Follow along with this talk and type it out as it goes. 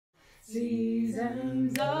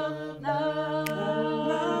Seasons of Love.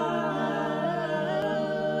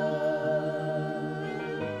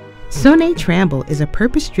 Sonae Tramble is a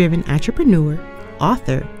purpose-driven entrepreneur,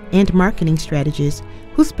 author, and marketing strategist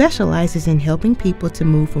who specializes in helping people to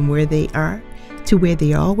move from where they are to where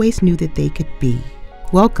they always knew that they could be.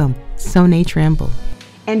 Welcome, Sonae Tramble.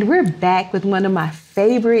 And we're back with one of my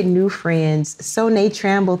favorite new friends, Sonae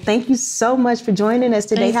Tramble. Thank you so much for joining us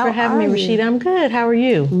today. Thanks for having me, Rashida. I'm good. How are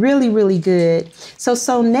you? Really, really good. So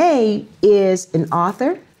Sonae is an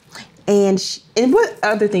author. And what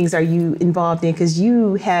other things are you involved in? Because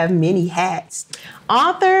you have many hats.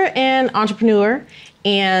 Author and entrepreneur,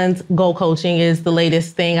 and goal coaching is the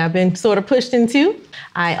latest thing I've been sort of pushed into.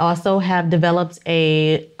 I also have developed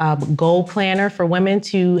a goal planner for women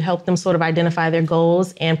to help them sort of identify their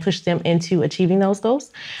goals and push them into achieving those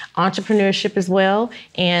goals. Entrepreneurship as well,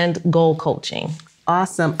 and goal coaching.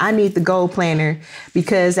 Awesome. I need the goal planner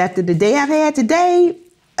because after the day I've had today,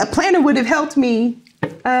 a planner would have helped me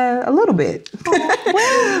a little bit.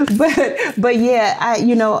 Oh, well. but yeah,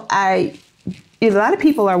 a lot of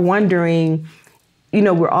people are wondering,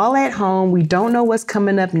 we're all at home. We don't know what's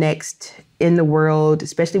coming up next in the world,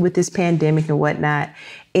 especially with this pandemic and whatnot.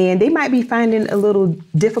 And they might be finding it a little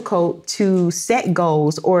difficult to set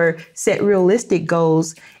goals or set realistic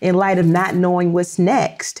goals in light of not knowing what's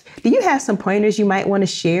next. Do you have some pointers you might want to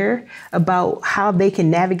share about how they can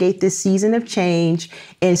navigate this season of change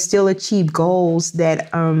and still achieve goals that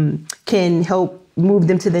can help move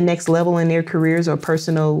them to the next level in their careers or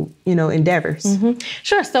personal, endeavors? Mm-hmm.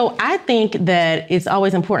 Sure. So I think that it's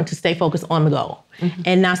always important to stay focused on the goal. Mm-hmm.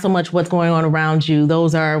 And not so much what's going on around you.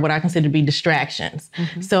 Those are what I consider to be distractions.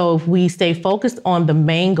 Mm-hmm. So if we stay focused on the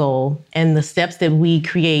main goal and the steps that we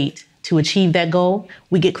create to achieve that goal,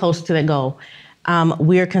 we get closer to that goal.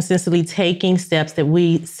 We're consistently taking steps that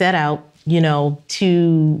we set out,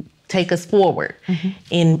 to take us forward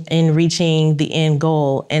mm-hmm. in reaching the end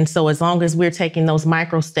goal. And so as long as we're taking those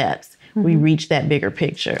micro steps, mm-hmm. we reach that bigger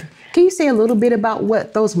picture. Can you say a little bit about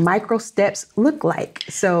what those micro steps look like?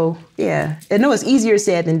 So, yeah, I know it's easier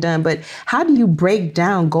said than done, but how do you break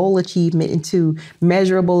down goal achievement into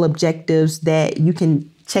measurable objectives that you can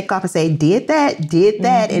check off and say, did that,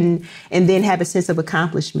 mm-hmm. and then have a sense of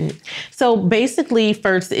accomplishment? So basically,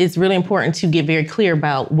 first, it's really important to get very clear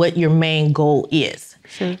about what your main goal is.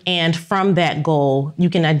 Sure. And from that goal, you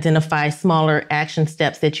can identify smaller action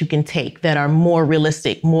steps that you can take that are more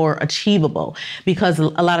realistic, more achievable. Because a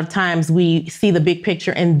lot of times we see the big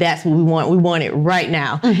picture and that's what we want. We want it right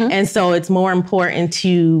now. Mm-hmm. And so it's more important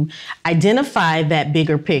to identify that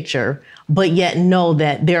bigger picture, but yet know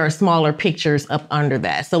that there are smaller pictures up under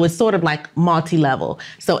that. So it's sort of like multi-level.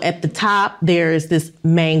 So at the top, there's this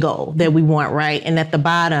main goal that we want, right? And at the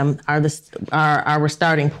bottom are our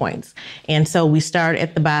starting points. And so we start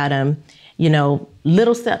at the bottom,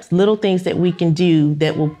 little steps, little things that we can do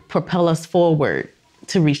that will propel us forward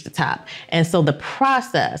to reach the top. And so the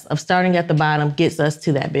process of starting at the bottom gets us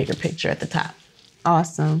to that bigger picture at the top.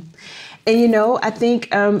 Awesome. And I think,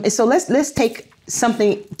 so let's take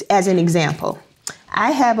something as an example.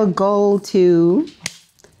 I have a goal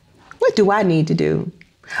what do I need to do?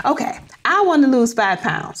 Okay, I want to lose 5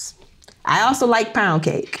 pounds. I also like pound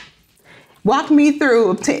cake. Walk me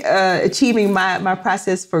through achieving my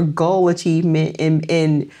process for goal achievement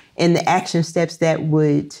and the action steps that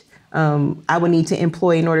I would need to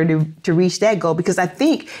employ in order to reach that goal. Because I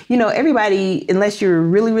think, everybody, unless you're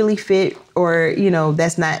really, really fit or,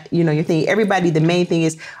 that's not, your thing. Everybody, the main thing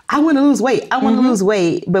is, I want to lose weight. I want to lose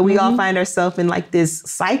weight. But we all find ourselves in like this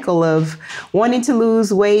cycle of wanting to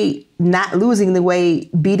lose weight, not losing the weight,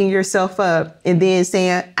 beating yourself up, and then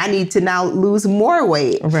saying, I need to now lose more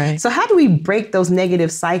weight. Right. So how do we break those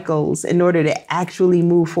negative cycles in order to actually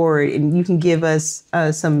move forward? And you can give us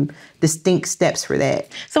some distinct steps for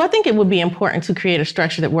that. So I think it would be important to create a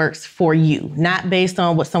structure that works for you, not based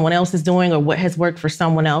on what someone else is doing or what has worked for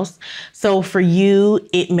someone else. So for you,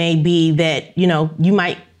 it may be that, you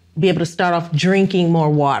might be able to start off drinking more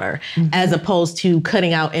water mm-hmm. as opposed to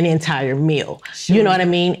cutting out an entire meal. Sure. You know what I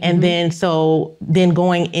mean? And mm-hmm. then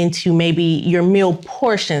going into maybe your meal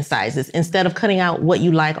portion sizes. Instead of cutting out what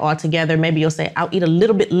you like altogether, maybe you'll say, I'll eat a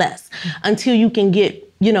little bit less mm-hmm. until you can get,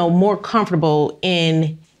 more comfortable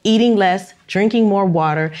in eating less, drinking more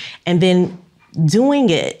water, and then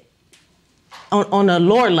doing it on a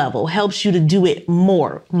lower level helps you to do it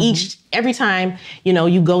more. Mm-hmm. Every time,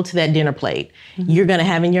 you go to that dinner plate, mm-hmm. you're going to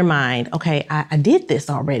have in your mind, okay, I did this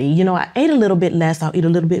already. I ate a little bit less, I'll eat a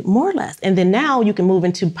little bit more less. And then now you can move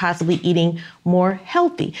into possibly eating more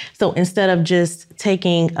healthy. So instead of just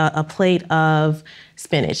taking a plate of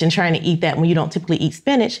spinach and trying to eat that when you don't typically eat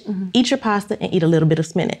spinach, eat your pasta and eat a little bit of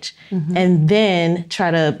spinach. And then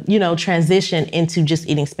try to, transition into just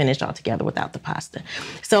eating spinach altogether without the pasta.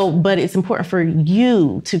 So, but it's important for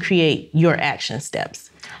you to create your action steps.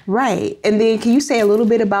 Right. And then can you say a little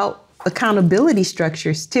bit about accountability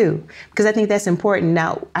structures too? Because I think that's important.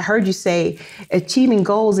 Now, I heard you say achieving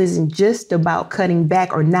goals isn't just about cutting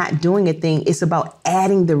back or not doing a thing. It's about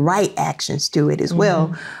adding the right actions to it as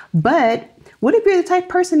well. But what if you're the type of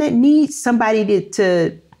person that needs somebody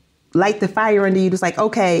to light the fire under you? It's like,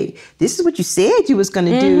 okay, this is what you said you was going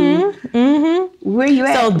to do. Where you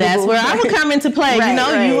at? So that's where I would come into play.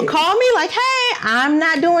 Right, You would call me like, hey, I'm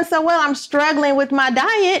not doing so well. I'm struggling with my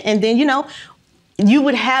diet. And then, you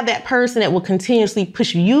would have that person that will continuously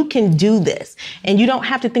push you. You can do this. And you don't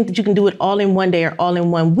have to think that you can do it all in one day or all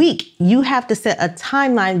in 1 week. You have to set a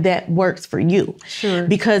timeline that works for you. Sure.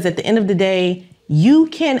 Because at the end of the day, you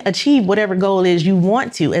can achieve whatever goal is you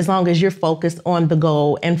want to, as long as you're focused on the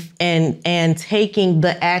goal and taking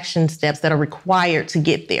the action steps that are required to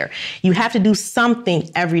get there. You have to do something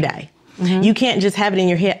every day. You can't just have it in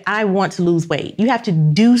your head, I want to lose weight. You have to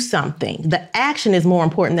do something. The action is more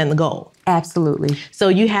important than the goal. Absolutely. So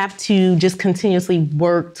you have to just continuously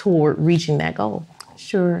work toward reaching that goal.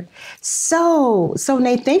 Sure. So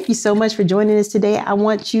Nate, thank you so much for joining us today. I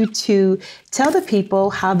want you to tell the people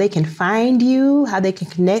how they can find you, how they can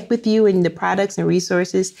connect with you and the products and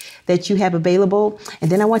resources that you have available.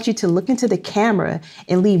 And then I want you to look into the camera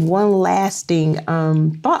and leave one lasting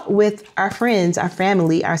thought with our friends, our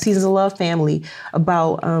family, our Seasons of Love family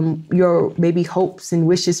about your maybe hopes and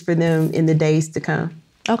wishes for them in the days to come.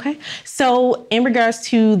 Okay. So in regards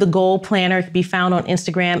to the goal planner, it can be found on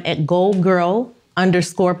Instagram at goalgirl_planner.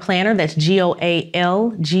 That's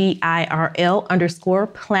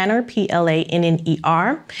GOALGIRL_planner, PLANNER.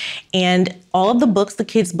 And all of the books, the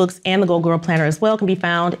kids' books and the Goal Girl Planner as well, can be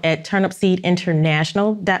found at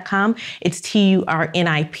turnipseedinternational.com. It's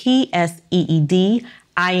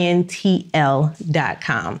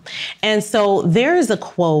TURNIPSEEDINTL.com. And so there is a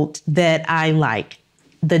quote that I like.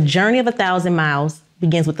 The journey of 1,000 miles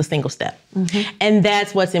begins with a single step. And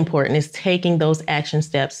that's what's important, is taking those action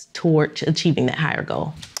steps toward achieving that higher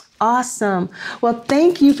goal. Awesome. Well,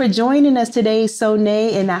 thank you for joining us today,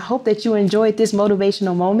 Sonay, and I hope that you enjoyed this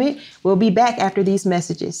motivational moment. We'll be back after these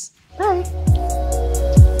messages. Bye.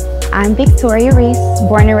 I'm Victoria Reese,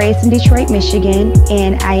 born and raised in Detroit, Michigan,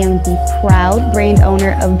 and I am the proud brand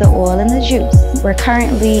owner of The Oil and the Juice. We're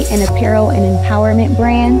currently an apparel and empowerment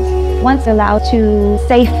brand. Once allowed to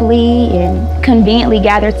safely and conveniently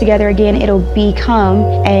gather together again, it'll become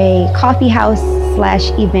a coffee house /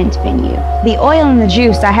 event venue. The Oil and the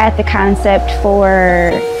Juice, I had the concept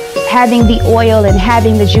for having the oil and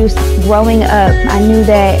having the juice growing up. I knew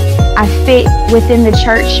that I fit within the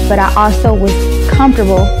church, but I also was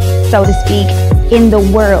comfortable, so to speak, in the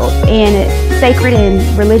world, in sacred and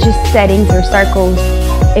religious settings or circles.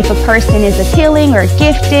 If a person is appealing or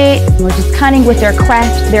gifted or just cunning with their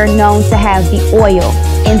craft, they're known to have the oil.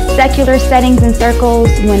 In secular settings and circles,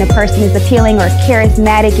 when a person is appealing or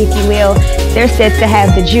charismatic, if you will, they're said to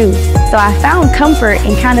have the juice. So I found comfort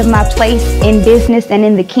in kind of my place in business and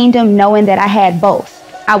in the kingdom, knowing that I had both.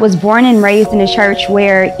 I was born and raised in a church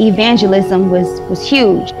where evangelism was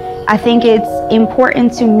huge. I think it's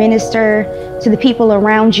important to minister to the people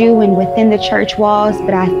around you and within the church walls,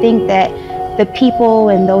 but I think that the people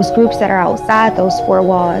and those groups that are outside those four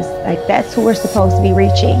walls, like, that's who we're supposed to be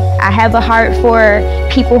reaching. I have a heart for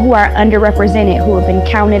people who are underrepresented, who have been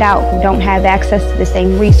counted out, who don't have access to the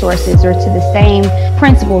same resources or to the same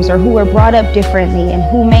principles, or who were brought up differently and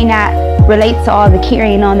who may not relate to all the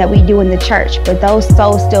carrying on that we do in the church, but those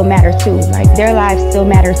souls still matter too. Like, their lives still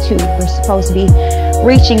matter too. We're supposed to be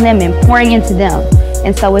reaching them and pouring into them.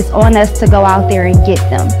 And so it's on us to go out there and get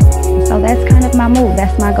them. And so that's kind of my move.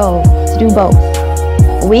 That's my goal, to do both.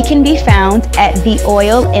 We can be found at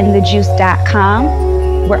theoilandthejuice.com.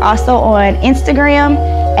 We're also on Instagram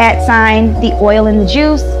 @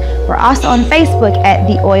 @theoilandthejuice. We're also on Facebook at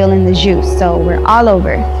The Oil and the Juice. So we're all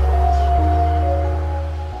over.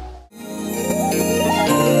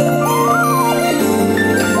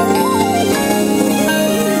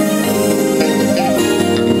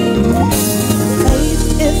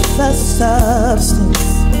 Substance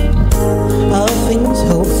of things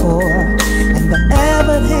hoped for, and the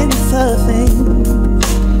evidence of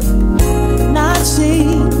things not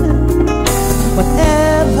seen.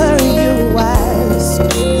 Whatever you ask,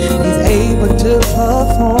 He's able to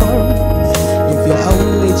perform if you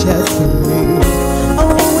only just believe.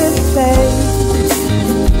 Oh, with faith,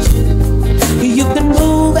 you can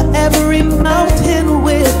move every mountain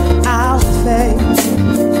without faith.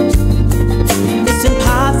 It's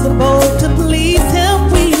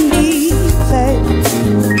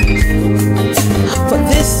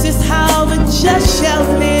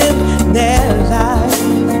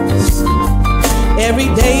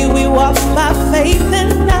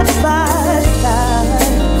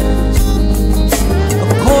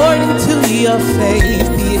your faith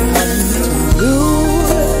be it unto you.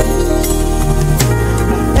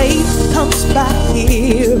 Faith comes by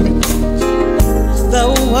hearing the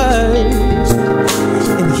word,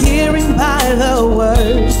 and hearing by the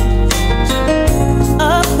word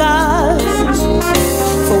of God.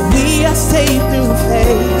 For we are saved through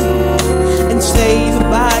faith, and saved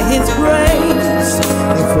by His grace,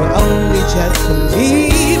 if we only just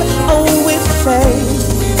believe. Oh, with faith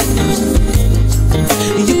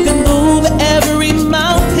you can move every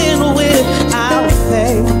mountain without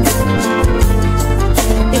faith.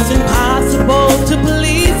 It's impossible to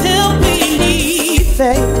please Him. We need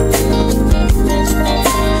faith.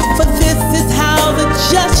 For this is how the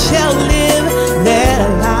just shall live their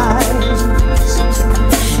lives.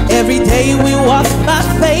 Every day we walk by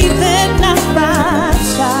faith and not by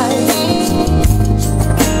sight.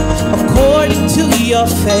 According to your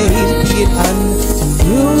faith be it unto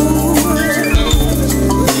you.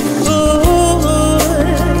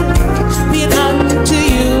 Be it unto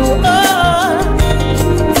you.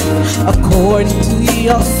 According to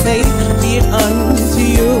your faith be it unto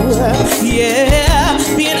you. Yeah,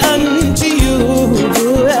 be it unto you.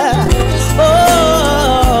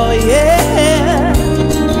 Oh yeah.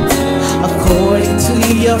 According to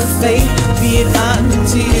your faith be it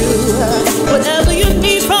unto you. Whatever you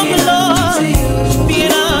need from the Lord, be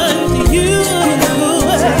it unto you.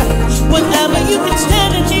 Whatever you can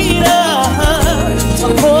stand in need of,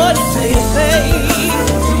 according to your faith,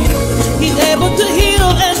 He's able to heal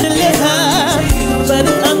and deliver. But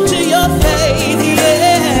it's unto your faith,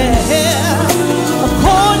 yeah.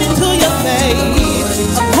 According to your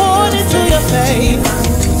faith, according to your faith,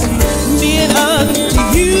 be it unto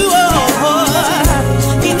you.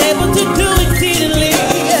 He's able to do exceedingly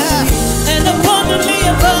and abundantly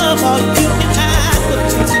above all you can ask.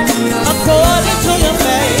 According to your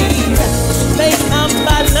faith, faith comes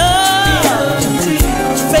by love,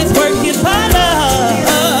 faith works by love.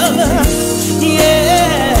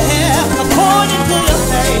 Yeah, according to your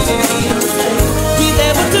faith, He's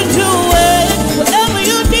able to do it. Whatever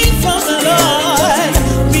you need from the Lord,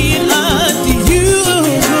 be it unto you.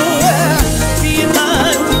 Be it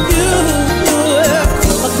unto you.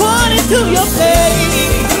 According to your faith,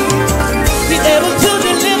 He's able to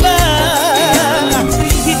deliver.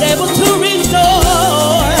 He's able to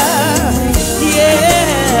restore.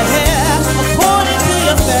 Yeah, according to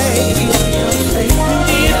your faith,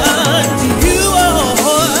 be it unto you.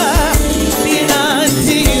 Be it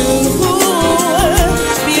unto you.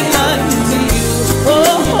 Be it unto you.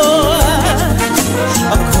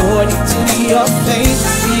 According to your faith,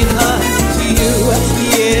 be it unto you.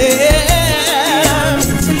 Yeah,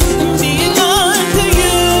 be it unto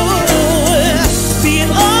you. Be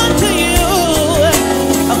it unto you.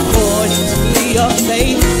 According to your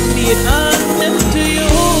faith, be it unto you.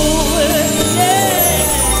 Yeah.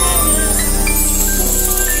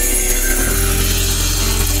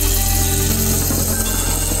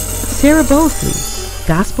 Sarah Bosley,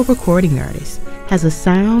 gospel recording artist, has a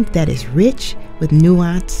sound that is rich with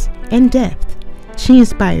nuance and depth. She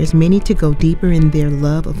inspires many to go deeper in their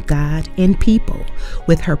love of God and people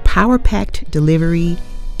with her power-packed delivery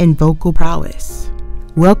and vocal prowess.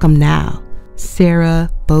 Welcome now, Sarah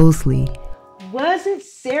Bosley. Wasn't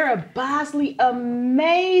Sarah Bosley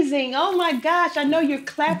amazing? Oh my gosh, I know you're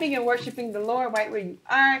clapping and worshiping the Lord right where you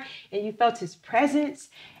are, and you felt His presence.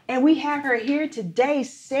 And we have her here today.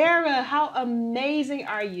 Sarah, how amazing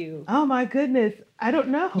are you? Oh my goodness. I don't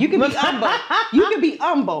know. You can be humble. You can be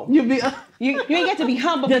humble. You ain't get to be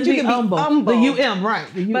humble, but you can be humble. The UM, right.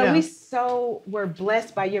 The UM. But we so were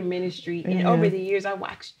blessed by your ministry. And over the years, I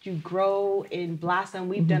watched you grow and blossom.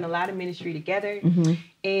 We've done a lot of ministry together.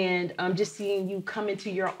 And just seeing you come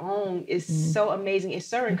into your own is so amazing. It's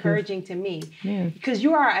so encouraging to me. Because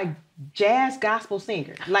you are a jazz gospel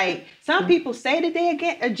singer. Like, some people say that they're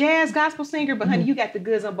a jazz gospel singer, but honey, you got the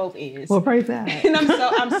goods on both ends. Well, praise God. And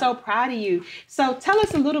I'm so proud of you. So tell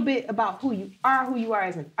us a little bit about who you are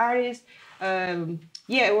as an artist.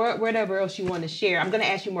 Whatever else you want to share. I'm going to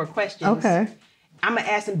ask you more questions. Okay. I'm going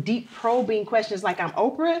to ask some deep probing questions like I'm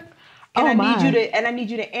Oprah. And I need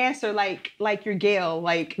you to answer like you're Gail,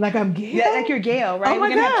 like I'm Gail, yeah, like you're Gail, right? Oh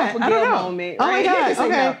my God, I don't know. Moment, right? Oh my God,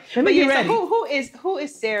 okay. Let me get ready. So who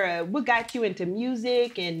is Sarah? What got you into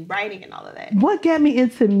music and writing and all of that? What got me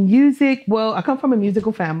into music? Well, I come from a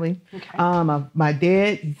musical family. Okay. My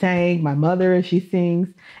dad sang, my mother she sings,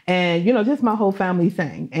 and just my whole family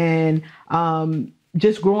sang, and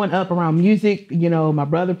just growing up around music, my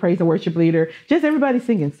brother praise and worship leader, just everybody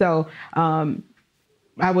singing. So.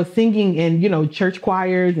 I was singing in, church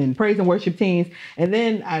choirs and praise and worship teams. And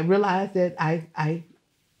then I realized that I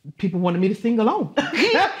people wanted me to sing along.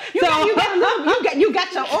 Yeah, you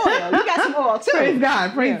got your oil. You got some oil too. Praise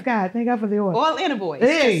God. Praise God. Thank God for the oil. Oil and a voice.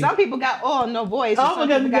 Hey. Some people got oil, no voice. and Oh my some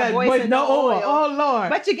God, people got voice and no oil. Oh Lord.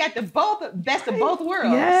 But you got the best of both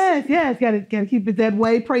worlds. Yes. Gotta keep it that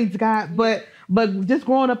way. Praise God. But just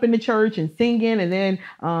growing up in the church and singing, and then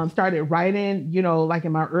started writing, like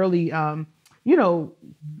in my early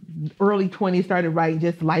early 20s, started writing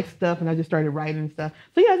just life stuff, and I just started writing and stuff.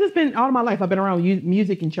 So yeah, it's just been all my life. I've been around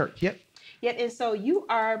music and church. Yep. Yeah, and so you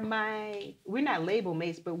are we're not label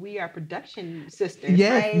mates, but we are production sisters.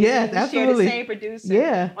 Yes, right? yes, we absolutely. share the same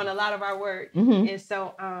producer on a lot of our work. Mm-hmm. And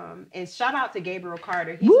so, and shout out to Gabriel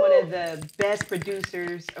Carter. He's Woo! one of the best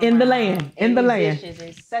producers In the around, land, in and the land. musicians,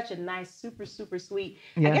 and such a nice, super, super sweet.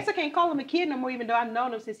 Yeah. I guess I can't call him a kid no more, even though I've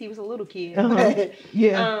known him since he was a little kid. Uh-huh.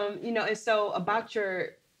 Yeah. And so about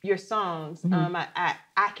your songs,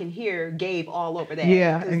 I can hear Gabe all over that.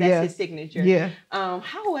 Yeah, because that's yeah. his signature. Yeah.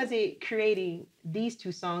 How was it creating these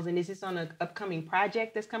two songs, and is this on an upcoming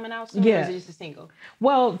project that's coming out soon? Yeah. Or is it just a single?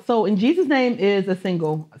 Well, so In Jesus' Name is a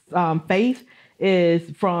single. Faith is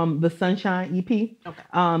from the Sunshine EP. Okay.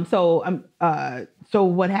 So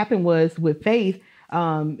what happened was with Faith,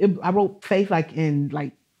 I wrote Faith in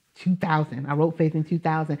 2000. I wrote Faith in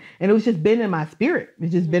 2000, and it was just been in my spirit.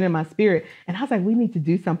 It's just been in my spirit, and I was like, we need to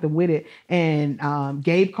do something with it. And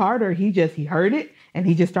Gabe Carter, he heard it, and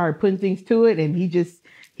he just started putting things to it, and he just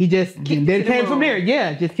then it came from there.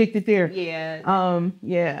 Yeah, just kicked it there.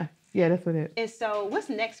 Yeah. Yeah, that's what it is. And so, what's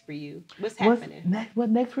next for you? What's happening? What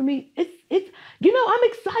next for me? It's I'm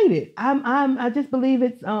excited. I just believe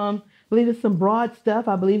it's some broad stuff.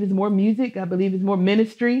 I believe it's more music. I believe it's more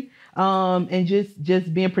ministry. And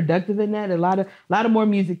just being productive in that. A lot of more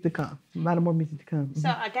music to come. So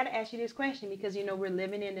I got to ask you this question because we're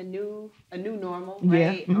living in a new normal,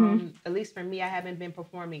 right? Yeah. At least for me, I haven't been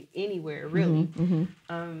performing anywhere really.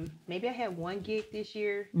 Mm-hmm. Maybe I had one gig this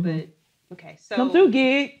year, but okay. So come through,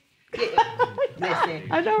 gig. Listen,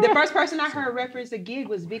 the first person I heard reference a gig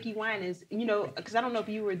was Vicki Winans. Because I don't know if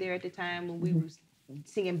you were there at the time when we were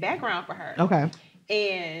singing background for her. Okay.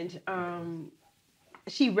 And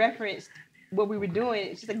she referenced what we were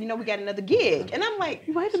doing. She's like, we got another gig. And I'm like,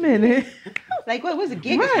 wait a minute. Like, what was a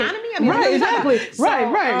gig right. economy? I mean, right, exactly. So,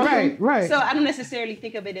 right. So I don't necessarily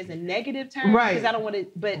think of it as a negative term. Right. Because I don't want to,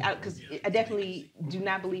 because I definitely do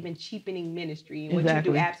not believe in cheapening ministry. And what you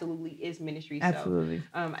do absolutely is ministry. Absolutely.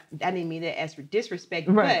 So I didn't mean that as for disrespect,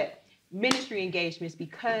 right. but ministry engagements,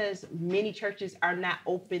 because many churches are not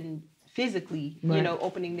open physically, right.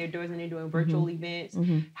 Opening their doors and they're doing virtual events.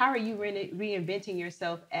 How are you reinventing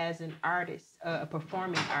yourself as an artist, a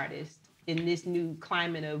performing artist in this new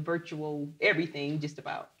climate of virtual everything just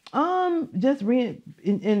about? Just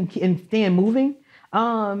staying moving.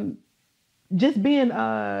 Just being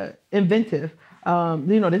inventive.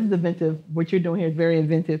 This is inventive. What you're doing here is very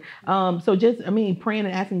inventive. So praying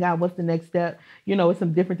and asking God, what's the next step? It's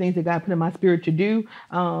some different things that God put in my spirit to do.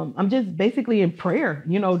 I'm just basically in prayer,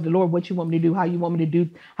 the Lord, what you want me to do, how you want me to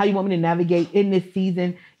navigate in this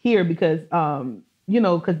season here, because,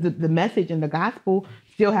 because the message and the gospel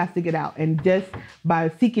still has to get out. And just by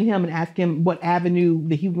seeking him and asking him what avenue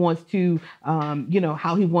that he wants to,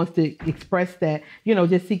 how he wants to express that,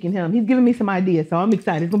 just seeking him. He's giving me some ideas. So I'm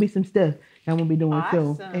excited. There's going to be some stuff I'm going to be doing.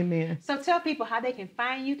 Awesome. So, amen. So tell people how they can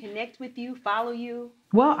find you, connect with you, follow you.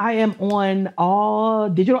 Well, I am on all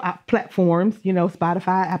digital platforms,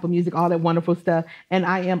 Spotify, Apple Music, all that wonderful stuff. And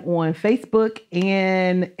I am on Facebook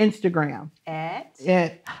and Instagram. At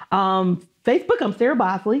Facebook, I'm Sarah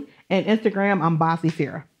Bosley, and Instagram, I'm Bosley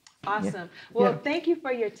Sarah. Awesome. Yeah. Well, Yeah. Thank you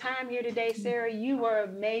for your time here today, Sarah. You were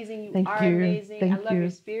amazing. You Thank are you. amazing. Thank I love you.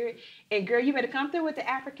 your spirit. And girl, you better come through with the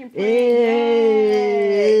African print.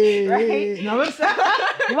 Hey. Right? No,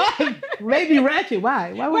 why? Maybe ratchet.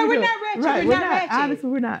 Why? Why would Well, we we're do it? not ratchet. Right, We're not ratchet. Obviously,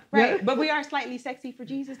 we're not. Right. Yeah. But we are slightly sexy for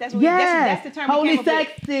Jesus. That's what Yes. that's the term we Holy came up with.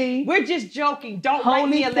 sexy. We're just joking. Don't write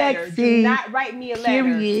Holy me a letter. sexy. Do not write me a letter.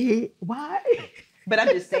 Period. Why? But I'm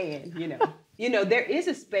just saying, there is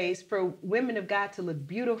a space for women of God to look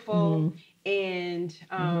beautiful, and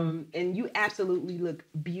you absolutely look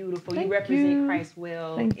beautiful. Thank you represent you. Christ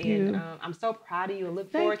well. Thank and you. I'm so proud of you and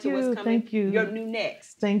look Thank forward to what's you. coming. Thank you. Your new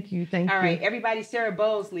next. Thank you. Thank you. All right, everybody, Sarah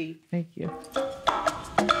Bosley. Thank you.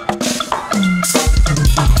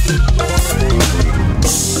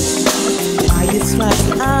 It's like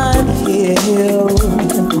I'm healed.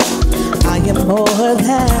 I am more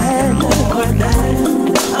than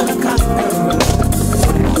a conqueror.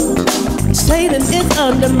 Satan is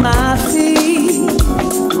under my feet,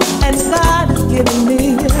 and God has given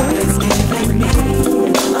me authority.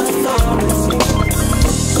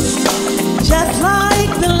 Just like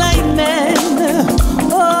the lame man,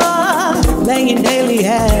 oh,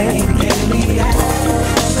 yeah.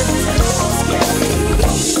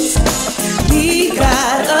 He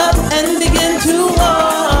got up and began to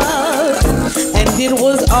walk, and it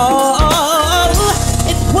was all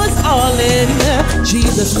in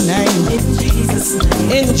Jesus' name.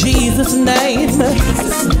 In Jesus' name.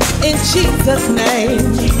 In Jesus' name.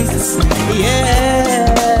 Yeah.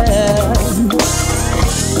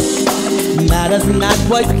 Matters not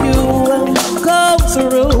what you go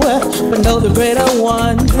through, but know the greater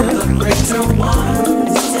one. The greater one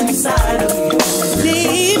is inside of you.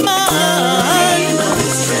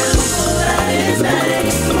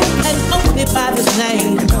 And only by His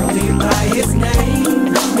name. Only by His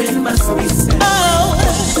name, it must be said. Oh,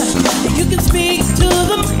 you can speak to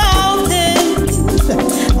the mountains,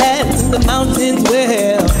 and the mountains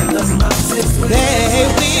will. They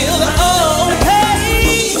will obey.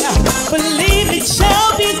 Believe it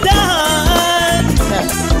shall be done.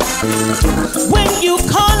 When you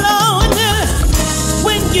call on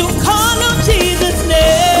Jesus'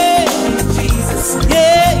 name.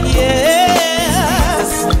 Yeah, yeah.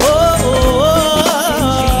 Oh,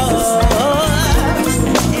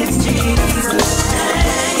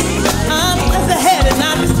 I'm the head and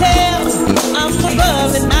not the tail. I'm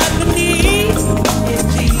above and not beneath.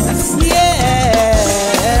 Yeah.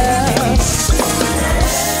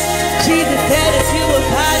 Jesus said if you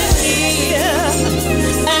abide in me,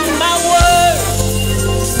 and my words,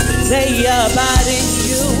 they abide in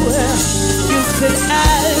you, you could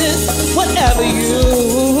ask whatever you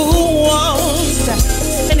want,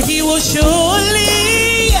 and He will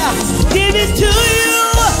surely give it to you.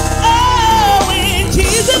 Oh, in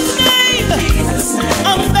Jesus' name,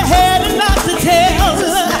 I'm the head and not the tail.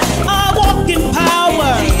 I walk in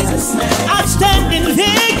power. I stand in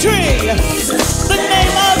victory. The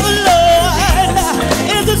name of the Lord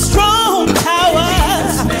is a strong tower.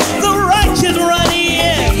 The righteous run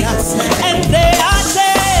in, and they are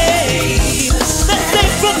saved. They're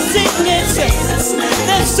safe from sickness.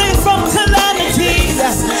 They're safe from calamity.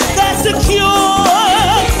 They're secure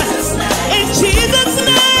in Jesus'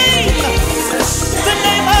 name. The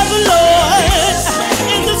name of the Lord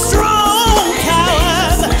is a strong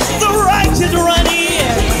tower. The righteous run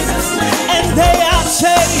in, and they are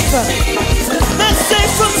safe. They're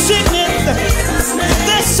safe from sickness.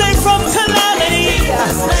 They're safe from calamity.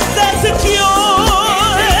 They're secure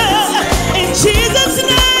in Jesus'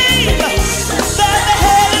 name. They're the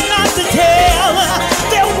head and not the tail.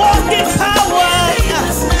 They're walking power.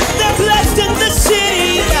 They're blessed in the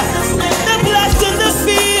city. They're blessed in the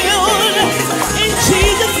field. In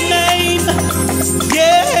Jesus' name.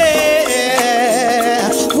 Yeah.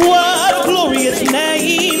 What a glorious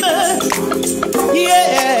name.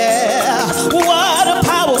 Yeah. What a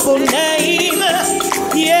powerful name.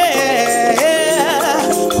 Yeah.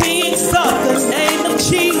 We exalt the name of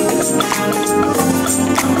Jesus.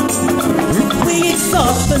 We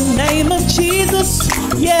exalt the name of Jesus.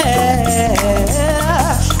 Yeah.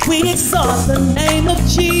 We exalt the name of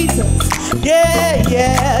Jesus. Yeah,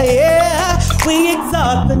 yeah, yeah. We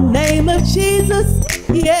exalt the name of Jesus.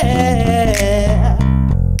 Yeah.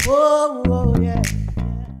 Oh, oh yeah.